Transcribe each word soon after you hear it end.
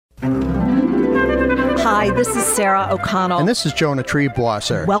Hi, this is Sarah O'Connell. And this is Jonah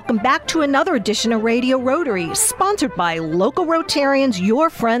Treeblosser. Welcome back to another edition of Radio Rotary, sponsored by local Rotarians, your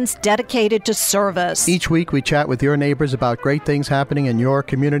friends dedicated to service. Each week we chat with your neighbors about great things happening in your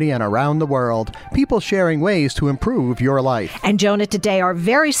community and around the world. People sharing ways to improve your life. And Jonah, today our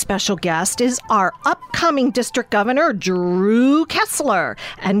very special guest is our upcoming District Governor, Drew Kessler.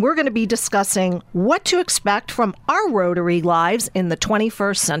 And we're going to be discussing what to expect from our Rotary lives in the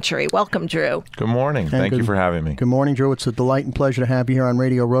 21st century. Welcome, Drew. Good morning. Thank you for having me. Good morning, Drew. It's a delight and pleasure to have you here on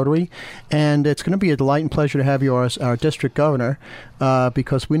Radio Rotary. And it's going to be a delight and pleasure to have you as our district governor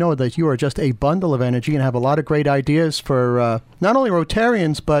because we know that you are just a bundle of energy and have a lot of great ideas for not only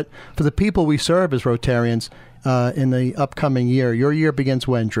Rotarians, but for the people we serve as Rotarians in the upcoming year. Your year begins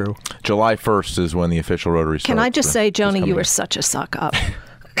when, Drew? July 1st is when the official Rotary starts. Can I just say, Jonah, you were such a suck-up.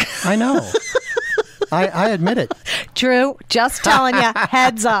 I know. I admit it. Drew, just telling you,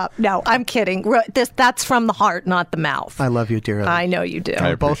 heads up. No, I'm kidding. That's from the heart, not the mouth. I love you dearly. I know you do.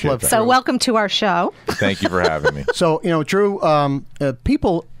 I both love that. So welcome to our show. Thank you for having me. So, Drew,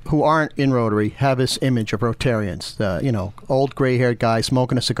 people who aren't in Rotary have this image of Rotarians, old gray-haired guy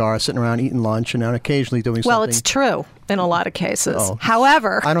smoking a cigar, sitting around eating lunch, and occasionally doing something. Well, it's true in a lot of cases. Oh.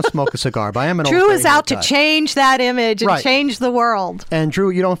 However, I don't smoke a cigar, but I am an old Drew is out to guy. change that image and Right. change the world. And Drew,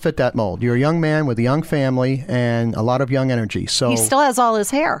 you don't fit that mold. You're a young man with a young family and a lot of young energy. So He still has all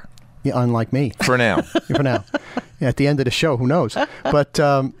his hair. yeah, unlike me, For now. for now. At the end of the show, who knows? But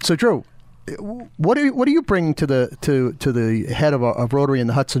so, Drew, what do you bring to the head of Rotary in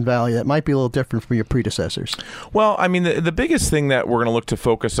the Hudson Valley that might be a little different from your predecessors? Well, I mean, the biggest thing that we're going to look to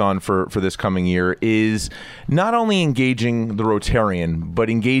focus on for this coming year is not only engaging the Rotarian, but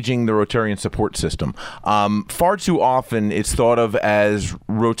engaging the Rotarian support system. Far too often, it's thought of as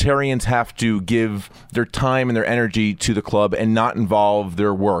Rotarians have to give their time and their energy to the club and not involve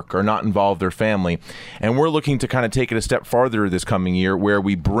their work or not involve their family. And we're looking to kind of take it a step farther this coming year where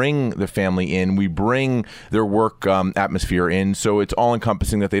we bring the family in, we bring their work atmosphere in, so it's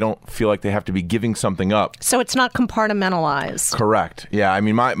all-encompassing that they don't feel like they have to be giving something up. So it's not compartmentalized. Correct. Yeah, I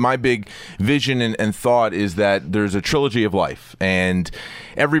mean, my big vision and thought is that there's a trilogy of life, and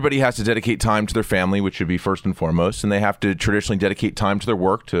everybody has to dedicate time to their family, which should be first and foremost, and they have to traditionally dedicate time to their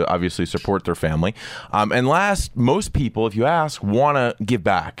work to obviously support their family. And last, most people, if you ask, want to give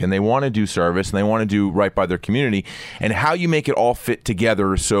back, and they want to do service, and they want to do right by their community, and how you make it all fit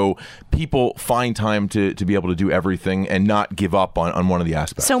together so people find time to be able to do everything and not give up on one of the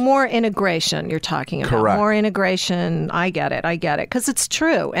aspects. So more integration you're talking about. Correct. More integration. I get it. Because it's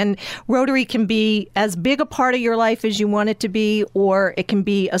true. And Rotary can be as big a part of your life as you want it to be, or it can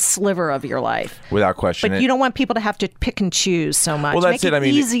be a sliver of your life. Without question. But you don't want people to have to pick and choose so much. Well, that's Make it. I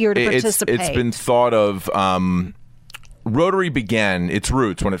mean, easier to participate. It's been thought of. Rotary began its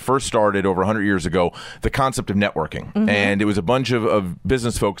roots when it first started over 100 years ago, the concept of networking. Mm-hmm. And it was a bunch of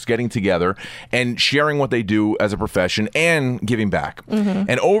business folks getting together and sharing what they do as a profession and giving back. Mm-hmm.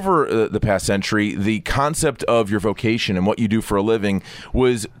 And over the past century, the concept of your vocation and what you do for a living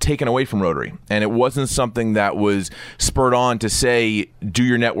was taken away from Rotary. And it wasn't something that was spurred on to say, do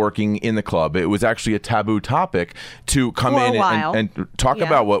your networking in the club. It was actually a taboo topic to come in and talk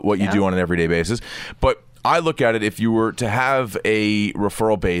about what you do on an everyday basis. But I look at it, if you were to have a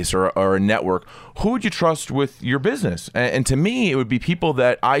referral base or a network, who would you trust with your business? And to me, it would be people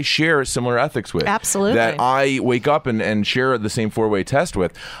that I share similar ethics with. Absolutely. That I wake up and share the same four-way test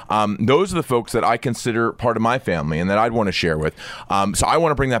with. Those are the folks that I consider part of my family and that I'd want to share with. So I want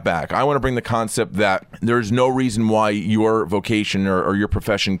to bring that back. I want to bring the concept that there's no reason why your vocation or your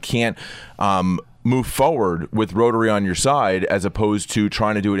profession can't move forward with Rotary on your side as opposed to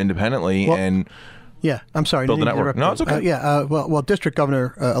trying to do it independently Yeah, I'm sorry. Build the network. No, it's okay. Well, District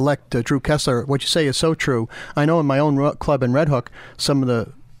Governor-elect Drew Kessler, what you say is so true. I know in my own club in Red Hook, some of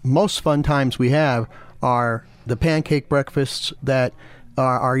the most fun times we have are the pancake breakfasts that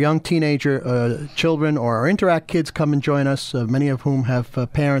our young teenager children or our Interact kids come and join us, many of whom have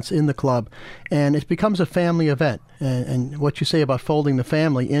parents in the club, and it becomes a family event. And what you say about folding the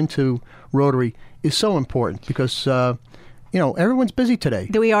family into Rotary is so important because everyone's busy today.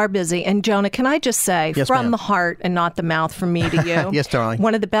 We are busy. And Jonah, can I just say, yes, from ma'am. the heart and not the mouth from me to you. Yes, darling.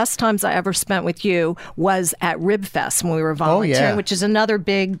 One of the best times I ever spent with you was at Rib Fest when we were volunteering, which is another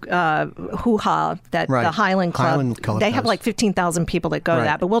big hoo-ha that the Highland Club they have like 15,000 people that go to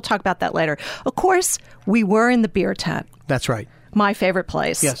that, but we'll talk about that later. Of course, we were in the beer tent. That's right. My favorite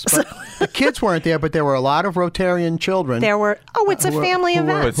place. Yes, but the kids weren't there, but there were a lot of Rotarian children. There were. It's a family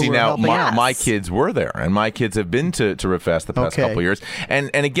event. But see, now my kids were there, and my kids have been to Rib Fest the past couple of years.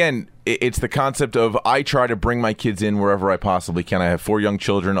 And again, it's the concept of I try to bring my kids in wherever I possibly can. I have 4 young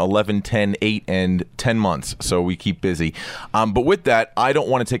children, 11, 10, 8, and 10 months, so we keep busy. But with that, I don't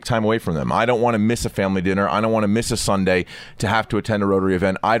want to take time away from them. I don't want to miss a family dinner. I don't want to miss a Sunday to have to attend a Rotary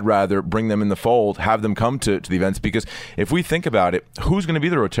event. I'd rather bring them in the fold, have them come to the events, because if we think about it, who's going to be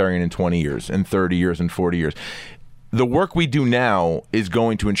the Rotarian in 20 years, in 30 years, in 40 years? The work we do now is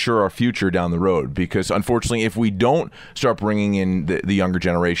going to ensure our future down the road, because unfortunately, if we don't start bringing in the younger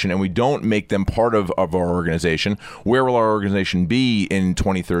generation and we don't make them part of our organization, where will our organization be in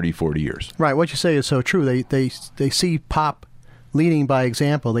 20, 30, 40 years? Right. What you say is so true. They see Pop leading by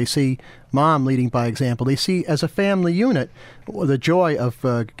example. They see Mom leading by example. They see, as a family unit, the joy of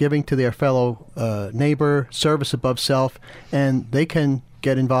giving to their fellow neighbor, service above self, and they can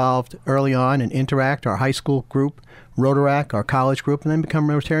get involved early on and interact. Our high school group, Rotaract, our college group, and then become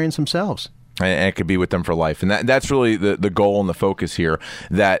Rotarians themselves. And it could be with them for life. And that's really the goal and the focus here,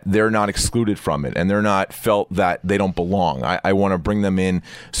 that they're not excluded from it and they're not felt that they don't belong. I want to bring them in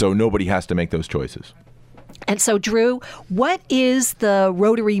so nobody has to make those choices. And so, Drew, what is the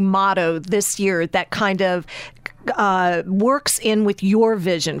Rotary motto this year that kind of works in with your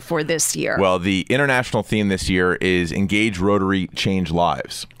vision for this year? Well, the international theme this year is Engage Rotary, Change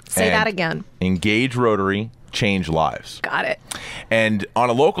Lives. Say that again. Engage Rotary, Change Lives. Got it. And on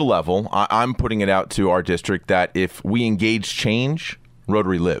a local level, I'm putting it out to our district that if we engage change,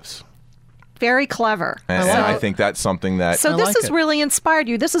 Rotary lives. Very clever. And I think that's something that... So this has really inspired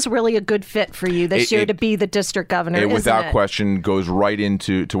you. This is really a good fit for you this year to be the district governor, isn't it? Without question, goes right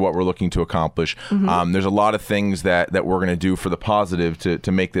into what we're looking to accomplish. Mm-hmm. There's a lot of things that we're going to do for the positive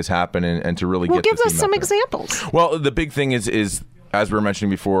to make this happen and to really get this. Well, give us some examples. Well, the big thing is as we were mentioning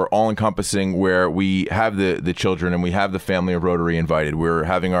before, all-encompassing, where we have the children and we have the family of Rotary invited. We're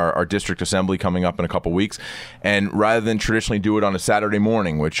having our district assembly coming up in a couple weeks, and rather than traditionally do it on a Saturday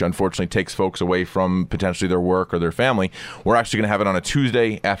morning, which unfortunately takes folks away from potentially their work or their family, we're actually going to have it on a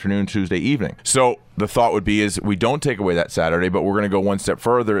Tuesday afternoon, Tuesday evening. So the thought would be is we don't take away that Saturday, but we're going to go one step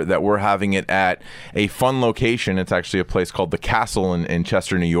further, that we're having it at a fun location. It's actually a place called the Castle in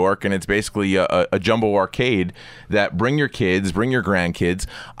Chester, New York, and it's basically a jumbo arcade that bring your kids, bring your grandkids,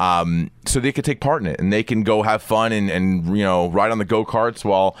 so they could take part in it, and they can go have fun and ride on the go-karts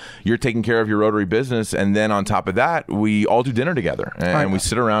while you're taking care of your Rotary business. And then on top of that, we all do dinner together, and we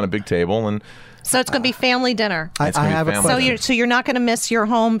sit around a big table and... So it's going to be family dinner. I have a question. So you're not going to miss your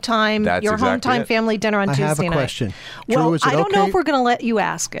home time, family dinner on Tuesday night. I have a question. Drew, well, I don't know if we're going to let you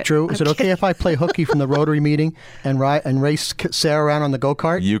ask it. Drew, is it okay if I play hooky from the Rotary meeting and race Sarah around on the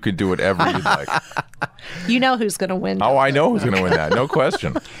go-kart? You could do whatever you'd like. You know who's going to win. Oh, I know who's going to win that. No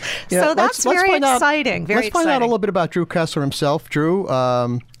question. So that's very exciting. Let's find out a little bit about Drew Kessler himself. Drew,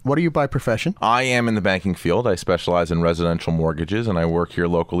 what are you by profession? I am in the banking field. I specialize in residential mortgages, and I work here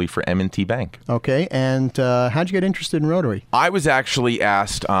locally for M&T Bank. Okay, and how'd you get interested in Rotary? I was actually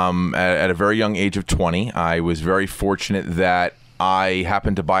asked at a very young age of 20. I was very fortunate that I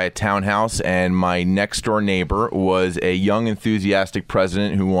happened to buy a townhouse, and my next door neighbor was a young, enthusiastic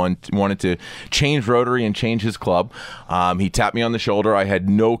president who wanted to change Rotary and change his club. He tapped me on the shoulder. I had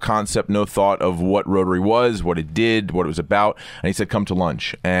no concept, no thought of what Rotary was, what it did, what it was about. And he said, come to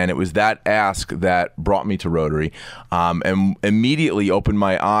lunch. And it was that ask that brought me to Rotary, and immediately opened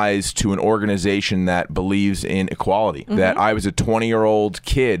my eyes to an organization that believes in equality. Mm-hmm. That I was a 20-year-old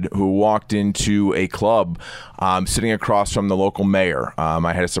kid who walked into a club sitting across from the local mayor.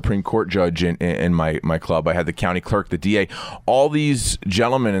 I had a Supreme Court judge in my club. I had the county clerk, the DA, all these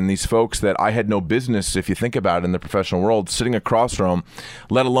gentlemen and these folks that I had no business, if you think about it, in the professional world, sitting across from,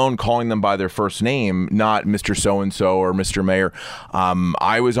 let alone calling them by their first name, not Mr. So-and-so or Mr. Mayor.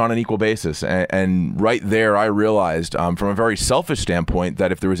 I was on an equal basis. And right there, I realized from a very selfish standpoint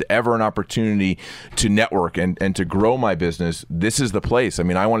that if there was ever an opportunity to network and to grow my business, this is the place. I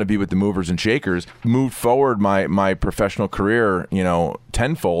mean, I want to be with the movers and shakers, move forward my professional career,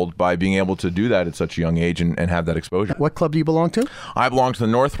 tenfold by being able to do that at such a young age and have that exposure. What club do you belong to? I belong to the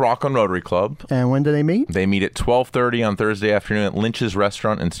North Rockland Rotary Club. And when do they meet? They meet at 12:30 on Thursday afternoon at Lynch's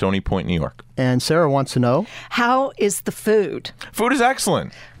Restaurant in Stony Point, New York. And Sarah wants to know, how is the food? Food is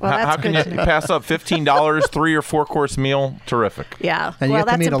excellent. Well, how can you pass up $15, 3 or 4 course meal? Terrific. Yeah. And you get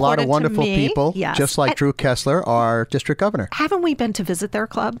to meet a lot of wonderful people, just like Drew Kessler, our district governor. Haven't we been to visit their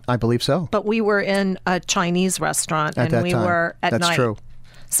club? I believe so. But we were in a Chinese restaurant and we were at night. That's true.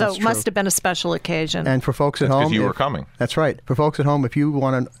 So it must have been a special occasion. And for folks at home, because you were coming. That's right. For folks at home, if you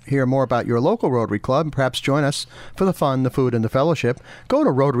want to hear more about your local Rotary Club and perhaps join us for the fun, the food, and the fellowship, go to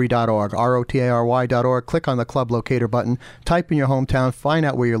Rotary.org, Rotary.org, click on the club locator button, type in your hometown, find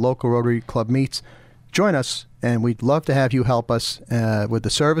out where your local Rotary Club meets. Join us and we'd love to have you help us with the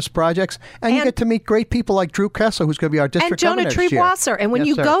service projects. And you get to meet great people like Drew Kessler, who's going to be our district governor next year. And Jonah Triebwasser. And when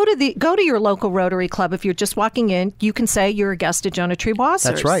you go to your local Rotary Club, if you're just walking in, you can say you're a guest at Jonah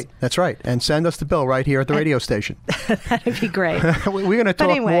Triebwasser's. That's right. And send us the bill right here at the radio station. That'd be great. We're going to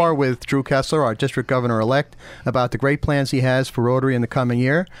talk more with Drew Kessler, our district governor-elect, about the great plans he has for Rotary in the coming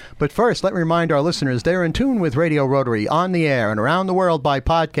year. But first, let me remind our listeners they're in tune with Radio Rotary on the air and around the world by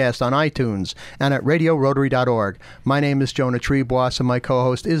podcast on iTunes and at radiorotary.org. My name is Jonah Triebwasser, and my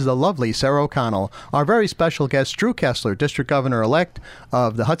co-host is the lovely Sarah O'Connell. Our very special guest, Drew Kessler, district governor-elect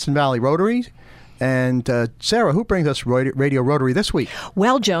of the Hudson Valley Rotary. And Sarah, who brings us Radio Rotary this week?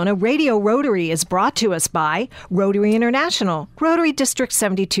 Well, Jonah, Radio Rotary is brought to us by Rotary International, Rotary District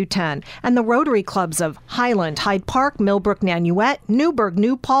 7210, and the Rotary Clubs of Highland, Hyde Park, Millbrook, Nanuet, Newburgh,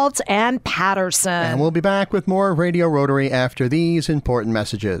 New Paltz, and Patterson. And we'll be back with more Radio Rotary after these important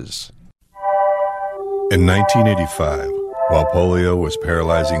messages. In 1985, while polio was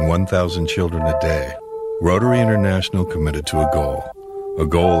paralyzing 1,000 children a day, Rotary International committed to a goal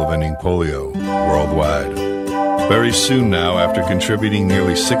of ending polio worldwide. Very soon now, after contributing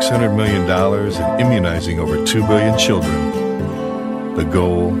nearly $600 million and immunizing over 2 billion children, the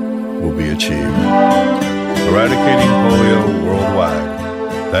goal will be achieved. Eradicating polio worldwide.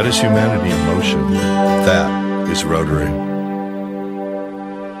 That is humanity in motion. That is Rotary.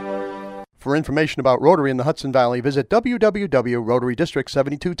 For information about Rotary in the Hudson Valley, visit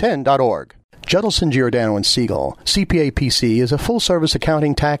www.rotarydistrict7210.org. Judelson, Giordano & Siegel, CPA PC, is a full-service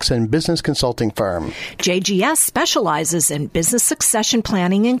accounting, tax, and business consulting firm. JGS specializes in business succession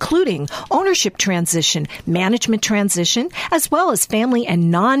planning, including ownership transition, management transition, as well as family and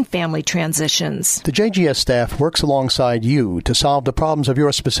non-family transitions. The JGS staff works alongside you to solve the problems of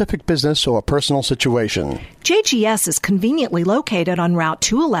your specific business or personal situation. JGS is conveniently located on Route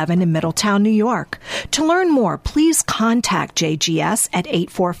 211 in Middletown, New York. To learn more, please contact JGS at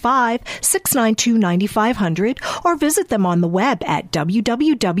 845-692-9500 or visit them on the web at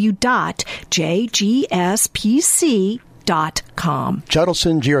www.jgspc.com.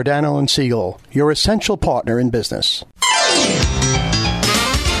 Judelson, Giordano & Siegel, your essential partner in business.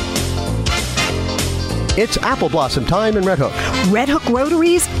 It's Apple Blossom time in Red Hook. Red Hook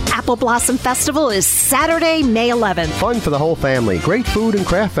Rotary's Apple Blossom Festival is Saturday, May 11th. Fun for the whole family. Great food and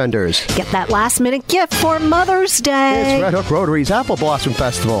craft vendors. Get that last-minute gift for Mother's Day. It's Red Hook Rotary's Apple Blossom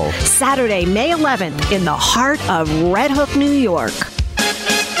Festival. Saturday, May 11th in the heart of Red Hook, New York.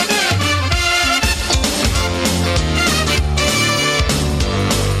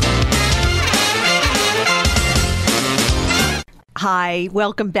 Hi,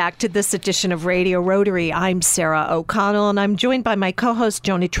 welcome back to this edition of Radio Rotary. I'm Sarah O'Connell, and I'm joined by my co-host,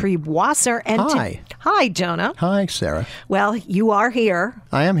 Jonah Triebwasser. Hi. Hi, Jonah. Hi, Sarah. Well, you are here.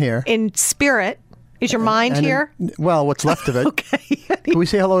 I am here. In spirit. Is your mind here? Well, what's left of it. Okay. Can we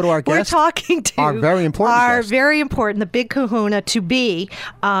say hello to our guest? We're talking to our very important guest. Very important, the big kahuna to be,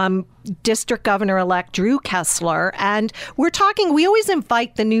 District Governor-elect Drew Kessler. And we always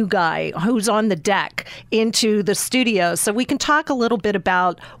invite the new guy who's on the deck into the studio so we can talk a little bit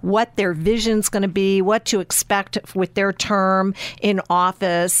about what their vision's going to be, what to expect with their term in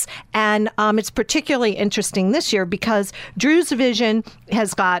office. And it's particularly interesting this year because Drew's vision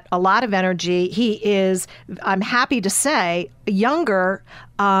has got a lot of energy. He is, I'm happy to say, younger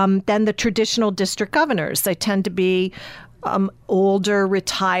than the traditional district governors. They tend to be older,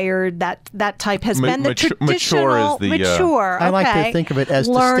 retired, that type has been the traditional mature. I like to think of it as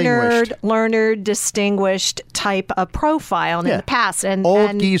learned, distinguished type of profile. And in the past, and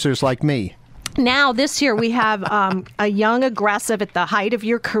geezers like me. Now, this year, we have a young, aggressive, at the height of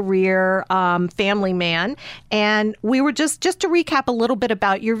your career, family man. And we were just to recap a little bit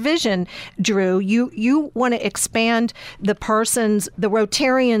about your vision, Drew, you want to expand the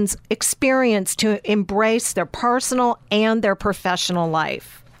Rotarians' experience to embrace their personal and their professional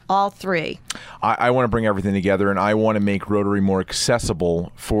life. All three. I want to bring everything together, and I want to make Rotary more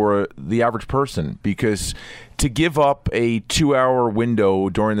accessible for the average person, because to give up a 2-hour window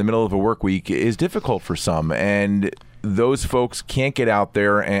during the middle of a work week is difficult for some, and those folks can't get out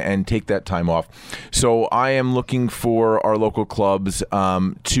there and take that time off. So I am looking for our local clubs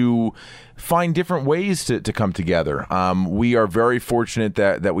to find different ways to come together. We are very fortunate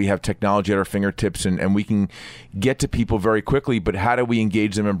that we have technology at our fingertips and we can get to people very quickly, but how do we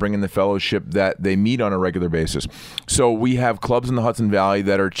engage them and bring in the fellowship that they meet on a regular basis? So we have clubs in the Hudson Valley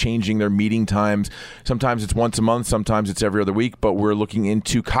that are changing their meeting times. Sometimes it's once a month, sometimes it's every other week, but we're looking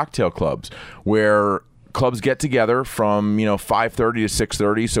into cocktail clubs where clubs get together from 5:30 to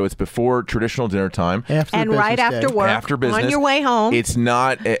 6:30, so it's before traditional dinner time, and right after work, after business, on your way home. It's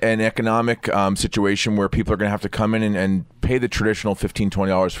not an economic situation where people are going to have to come in and pay the traditional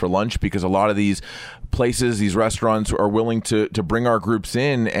 $15-20 for lunch, because a lot of these places, these restaurants, are willing to bring our groups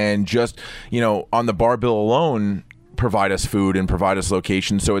in and just on the bar bill alone provide us food and provide us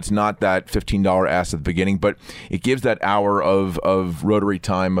location. So it's not that $15 ask at the beginning, but it gives that hour of Rotary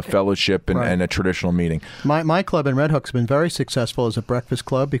time, a fellowship, and a traditional meeting. My club in Red Hook has been very successful as a breakfast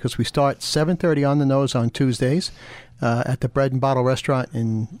club, because we start 7:30 on the nose on Tuesdays at the Bread and Bottle restaurant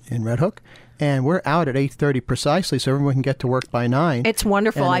in Red Hook. And we're out at 8:30 precisely, so everyone can get to work by 9. It's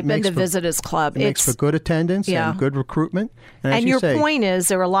wonderful. I've been to Visitors Club. It makes for good attendance and good recruitment. And your point is,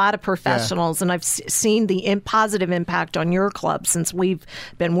 there are a lot of professionals, and I've seen the positive impact on your club since we've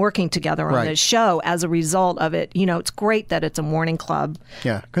been working together on this show as a result of it. It's great that it's a morning club.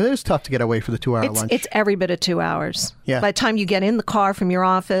 Yeah, because it is tough to get away for the 2-hour lunch. It's every bit of 2 hours. Yeah. By the time you get in the car from your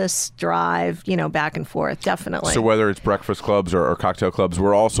office, drive, back and forth, definitely. So whether it's breakfast clubs or cocktail clubs,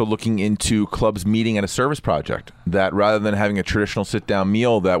 we're also looking into clubs meeting at a service project, that rather than having a traditional sit-down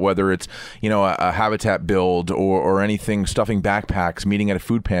meal, that whether it's a habitat build or anything, stuffing backpacks, meeting at a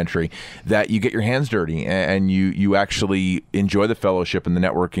food pantry, that you get your hands dirty and you actually enjoy the fellowship and the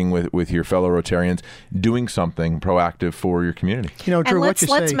networking with your fellow Rotarians, doing something proactive for your community. Drew, and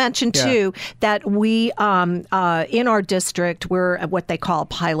let's mention too that we in our district, we're what they call a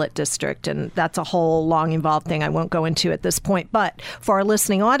pilot district, and that's a whole long involved thing I won't go into at this point. But for our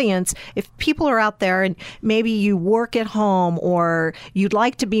listening audience, if people are out there and maybe you work at home or you'd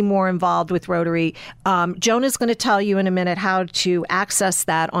like to be more involved with Rotary, Jonah's going to tell you in a minute how to access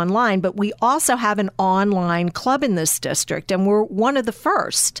that online. But we also have an online club in this district, and we're one of the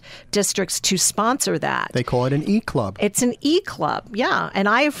first districts to sponsor that. They call it an e-club. It's an e-club, yeah. And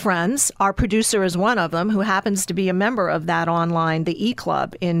I have friends, our producer is one of them, who happens to be a member of that online, the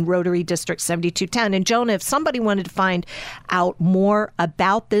e-club in Rotary District 7210. And Jonah, if somebody wanted to find out more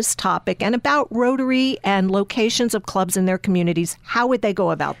about this topic and about Rotary and locations of clubs in their communities, how would they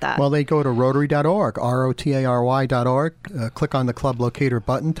go about that? Well, they go to Rotary.org, Rotary.org, click on the club locator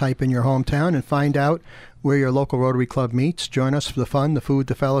button, type in your hometown, and find out where your local Rotary Club meets. Join us for the fun, the food,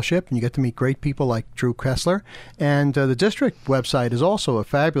 the fellowship, and you get to meet great people like Drew Kessler. And the district website is also a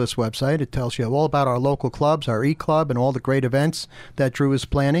fabulous website. It tells you all about our local clubs, our e-club, and all the great events that Drew is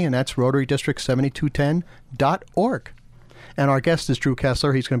planning, and that's RotaryDistrict7210.org. And our guest is Drew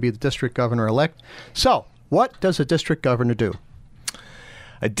Kessler. He's going to be the district governor-elect. So, what does a district governor do?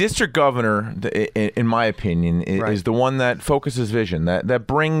 A district governor, in my opinion, is the one that focuses vision, that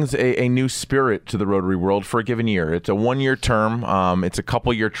brings a new spirit to the Rotary world for a given year. It's a 1-year term. It's a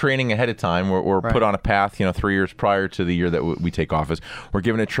couple-year training ahead of time. We're put on a path, 3 years prior to the year that we take office. We're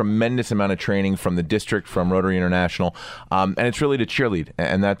given a tremendous amount of training from the district, from Rotary International, and it's really to cheerlead.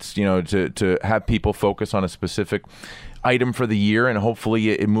 And that's, to have people focus on a specific item for the year, and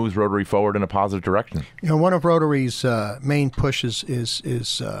hopefully it moves Rotary forward in a positive direction. One of Rotary's main pushes is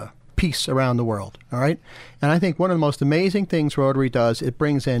peace around the world, all right? And I think one of the most amazing things Rotary does, it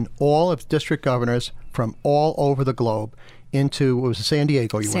brings in all of district governors from all over the globe into, what was it, San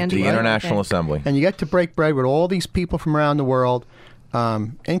Diego you went to, the International Assembly. And you get to break bread with all these people from around the world,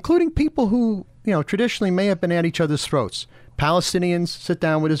 including people who, traditionally may have been at each other's throats. Palestinians sit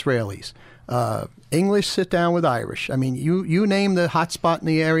down with Israelis. English sit down with Irish. I mean, you name the hot spot in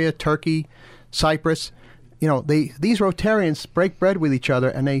the area, Turkey, Cyprus. These Rotarians break bread with each other,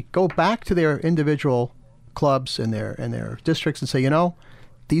 and they go back to their individual clubs and their districts and say,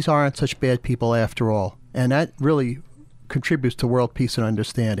 these aren't such bad people after all. And that really contributes to world peace and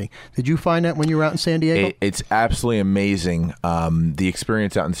understanding. Did you find that when you were out in San Diego? It's absolutely amazing, the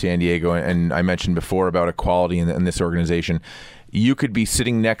experience out in San Diego. And I mentioned before about equality in this organization. We were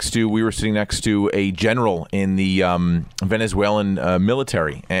sitting next to a general in the Venezuelan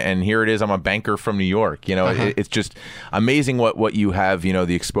military. And here it is, I'm a banker from New York. It's just amazing what you have,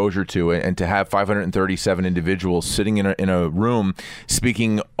 the exposure to, and to have 537 individuals sitting in a room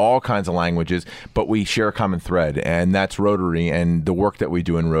speaking all kinds of languages, but we share a common thread, and that's Rotary and the work that we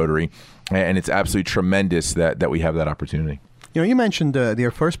do in Rotary. And it's absolutely tremendous that we have that opportunity. You mentioned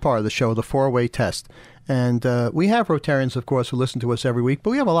your first part of the show, the 4-way test. And we have Rotarians, of course, who listen to us every week, but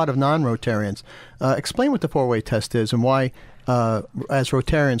we have a lot of non-Rotarians. Explain what the 4-way test is and why, as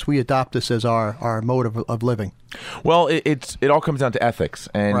Rotarians, we adopt this as our mode of living. Well, it all comes down to ethics,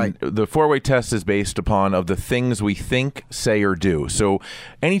 and the 4-way test is based upon of the things we think, say, or do. So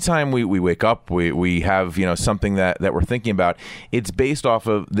anytime we wake up, we have something that we're thinking about. It's based off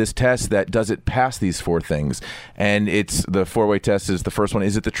of this test that does it pass these 4 things, and it's the 4-way test is the first one.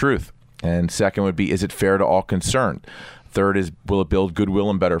 Is it the truth? And second would be, is it fair to all concerned? Third is, will it build goodwill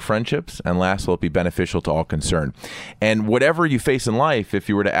and better friendships? And last, will it be beneficial to all concerned? And whatever you face in life, if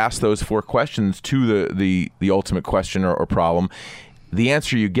you were to ask those 4 questions to the ultimate question or problem, the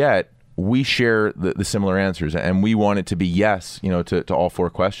answer you get, we share the similar answers. And we want it to be yes, to all 4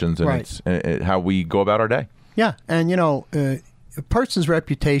 questions. And it's how we go about our day. Yeah. And, a person's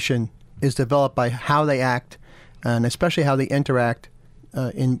reputation is developed by how they act, and especially how they interact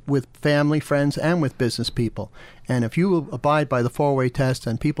with family, friends, and with business people. And if you abide by the 4-way test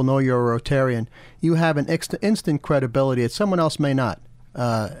and people know you're a Rotarian, you have an instant credibility that someone else may not,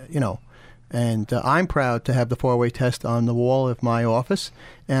 And I'm proud to have the 4-way test on the wall of my office,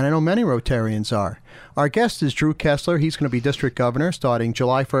 and I know many Rotarians are. Our guest is Drew Kessler. He's going to be district governor starting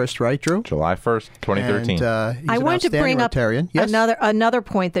July 1st, right, Drew? July 1st, 2013. And, I wanted to bring Rotarian. up another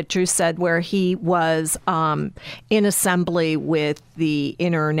point that Drew said, where he was in assembly with the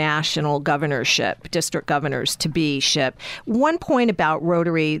international governorship, district governors to be-ship. One point about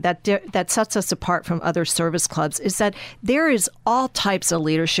Rotary that sets us apart from other service clubs is that there is all types of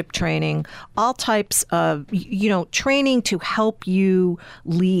leadership training, all types of training to help you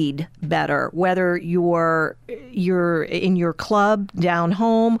lead better, whether you're in your club down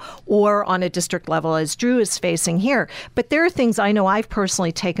home or on a district level, as Drew is facing here. But there are things I know I've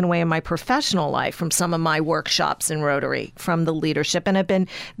personally taken away in my professional life from some of my workshops in Rotary, from the leadership, and I've been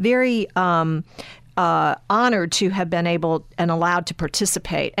very honored to have been able and allowed to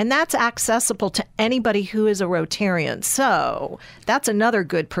participate. And that's accessible to anybody who is a Rotarian. So that's another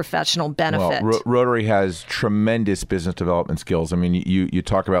good professional benefit. Well, Rotary has tremendous business development skills. I mean, you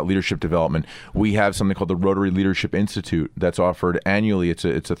talk about leadership development. We have something called the Rotary Leadership Institute that's offered annually. It's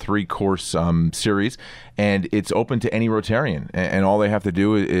a 3-course series, and it's open to any Rotarian. And all they have to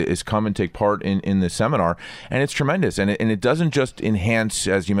do is come and take part in the seminar. And it's tremendous. And it doesn't just enhance,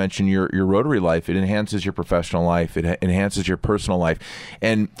 as you mentioned, your Rotary life. It enhances your professional life. It enhances your personal life.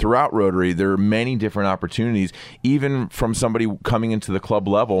 And throughout Rotary, there are many different opportunities. Even from somebody coming into the club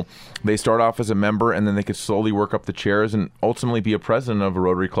level, they start off as a member, and then they could slowly work up the chairs and ultimately be a president of a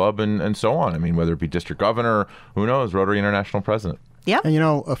Rotary club and so on. I mean, whether it be district governor, who knows, Rotary International president. Yeah.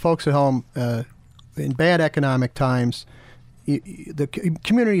 And, folks at home, in bad economic times, the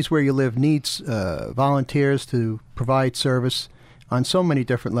communities where you live needs volunteers to provide service on so many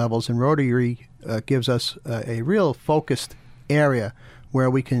different levels, and Rotary gives us a real focused area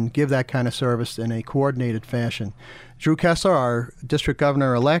where we can give that kind of service in a coordinated fashion. Drew Kessler, our district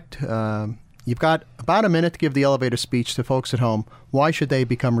governor-elect, you've got about a minute to give the elevator speech to folks at home. Why should they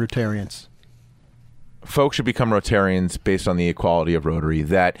become Rotarians? Folks should become Rotarians based on the equality of Rotary,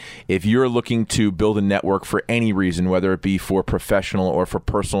 that if you're looking to build a network for any reason, whether it be for professional or for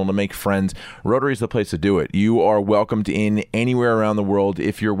personal, to make friends, Rotary is the place to do it. You are welcomed in anywhere around the world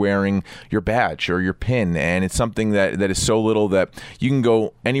if you're wearing your badge or your pin, and it's something that is so little that you can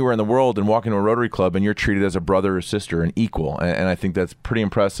go anywhere in the world and walk into a Rotary club and you're treated as a brother or sister, an equal. And I think that's pretty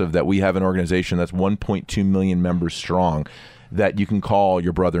impressive that we have an organization that's 1.2 million members strong, that you can call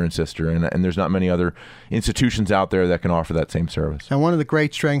your brother and sister, and there's not many other institutions out there that can offer that same service. And one of the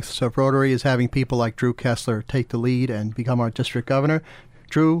great strengths of Rotary is having people like Drew Kessler take the lead and become our district governor.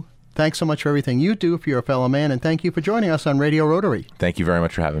 Drew, thanks so much for everything you do for your fellow man, and thank you for joining us on Radio Rotary. Thank you very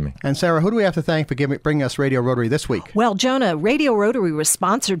much for having me. And Sarah, who do we have to thank for bringing us Radio Rotary this week? Well, Jonah, Radio Rotary was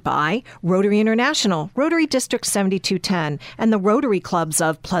sponsored by Rotary International, Rotary District 7210, and the Rotary Clubs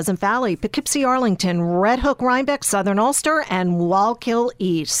of Pleasant Valley, Poughkeepsie, Arlington, Red Hook, Rhinebeck, Southern Ulster, and Wallkill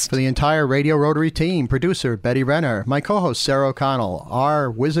East. For the entire Radio Rotary team, producer Betty Renner, my co-host Sarah O'Connell,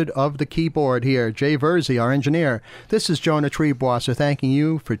 our wizard of the keyboard here, Jay Verzi, our engineer. This is Jonah Treebwasser thanking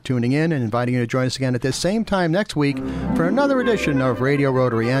you for tuning in and inviting you to join us again at this same time next week for another edition of Radio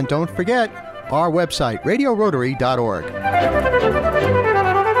Rotary. And don't forget our website, radiorotary.org.